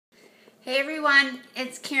Hey everyone,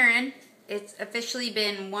 it's Caryn. It's officially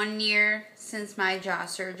been 1 year since my jaw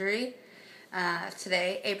surgery.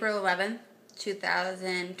 Today, April 11th,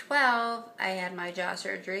 2012, I had my jaw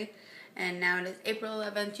surgery, and now it is April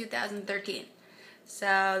 11th, 2013.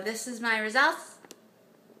 So this is my results.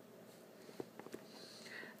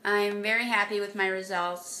 I'm very happy with my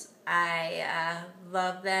results. I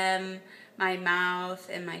love them. My mouth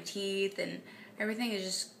and my teeth and everything is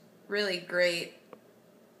just really great.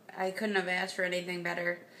 I couldn't have asked for anything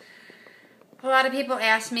better. A lot of people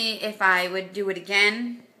ask me if I would do it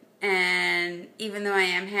again, and even though I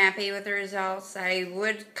am happy with the results, I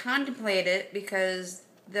would contemplate it because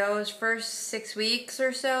those first 6 weeks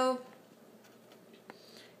or so,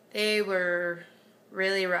 they were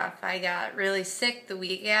really rough. I got really sick the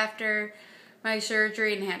week after my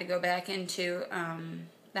surgery and had to go back into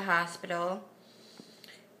the hospital,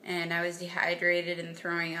 and I was dehydrated and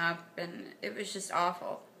throwing up, and it was just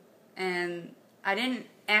awful. And I didn't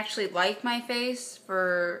actually like my face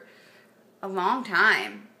for a long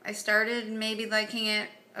time. I started maybe liking it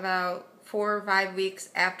about 4 or 5 weeks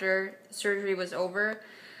after surgery was over.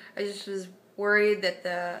 I just was worried that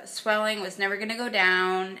the swelling was never going to go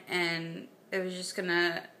down and it was just going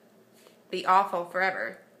to be awful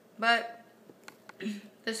forever. But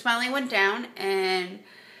the swelling went down, and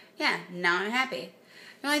yeah, now I'm happy.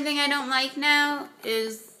 The only thing I don't like now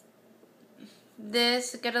is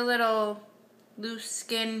this, get a little loose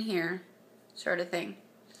skin here sort of thing.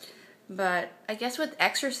 But I guess with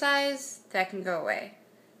exercise that can go away.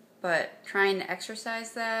 But trying to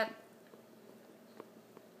exercise that,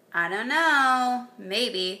 I don't know,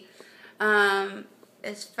 maybe.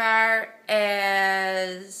 As far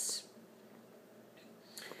as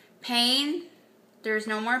pain, there's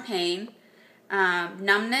no more pain.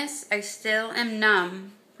 Numbness, I still am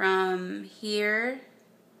numb from here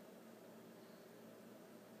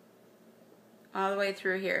all the way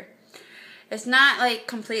through here. It's not like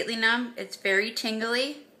completely numb, it's very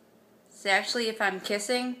tingly. It's actually if I'm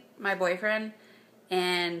kissing my boyfriend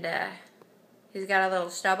and he's got a little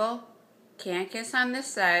stubble, can't kiss on this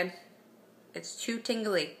side. It's too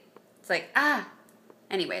tingly. It's like, ah.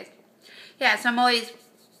 Anyways. Yeah, so I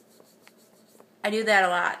do that a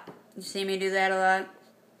lot. You see me do that a lot?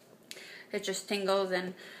 It just tingles,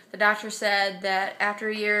 and the doctor said that after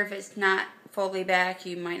a year, if it's not fully back,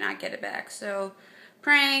 you might not get it back. So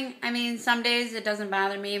praying, I mean, some days it doesn't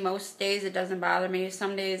bother me. Most days it doesn't bother me.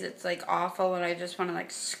 Some days it's like awful and I just want to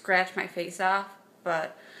like scratch my face off.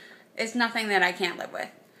 But it's nothing that I can't live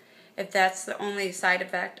with. If that's the only side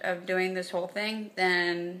effect of doing this whole thing,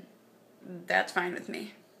 then that's fine with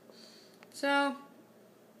me. So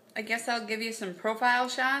I guess I'll give you some profile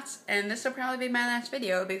shots, and this will probably be my last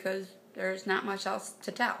video because there's not much else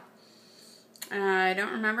to tell. I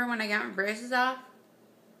don't remember when I got my braces off.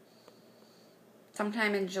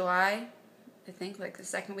 Sometime in July. I think like the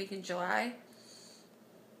second week in July.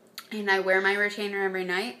 And I wear my retainer every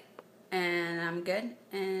night. And I'm good.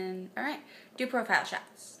 And alright. Do profile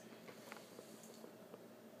shots.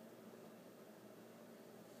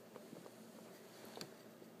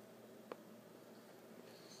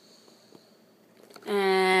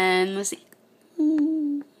 And let's see.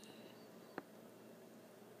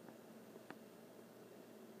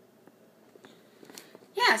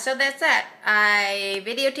 Yeah, so that's that. I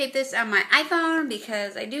videotaped this on my iPhone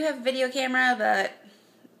because I do have a video camera, but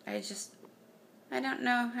I don't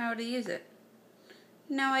know how to use it.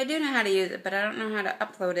 No, I do know how to use it, but I don't know how to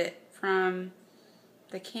upload it from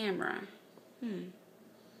the camera.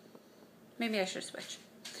 Maybe I should switch.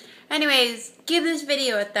 Anyways, give this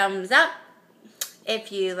video a thumbs up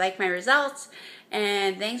if you like my results,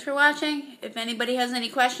 and thanks for watching. If anybody has any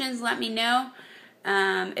questions, let me know.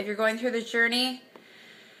 If you're going through this journey,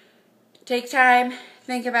 take time,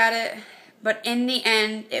 think about it, but in the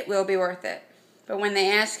end, it will be worth it. But when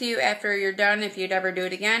they ask you after you're done if you'd ever do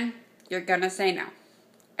it again, you're gonna say no.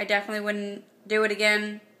 I definitely wouldn't do it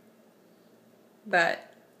again,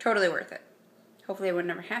 but totally worth it. Hopefully I would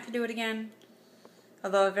never have to do it again.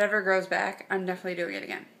 Although if it ever grows back, I'm definitely doing it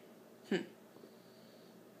again.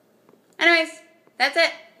 Anyways, that's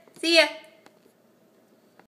it. See ya.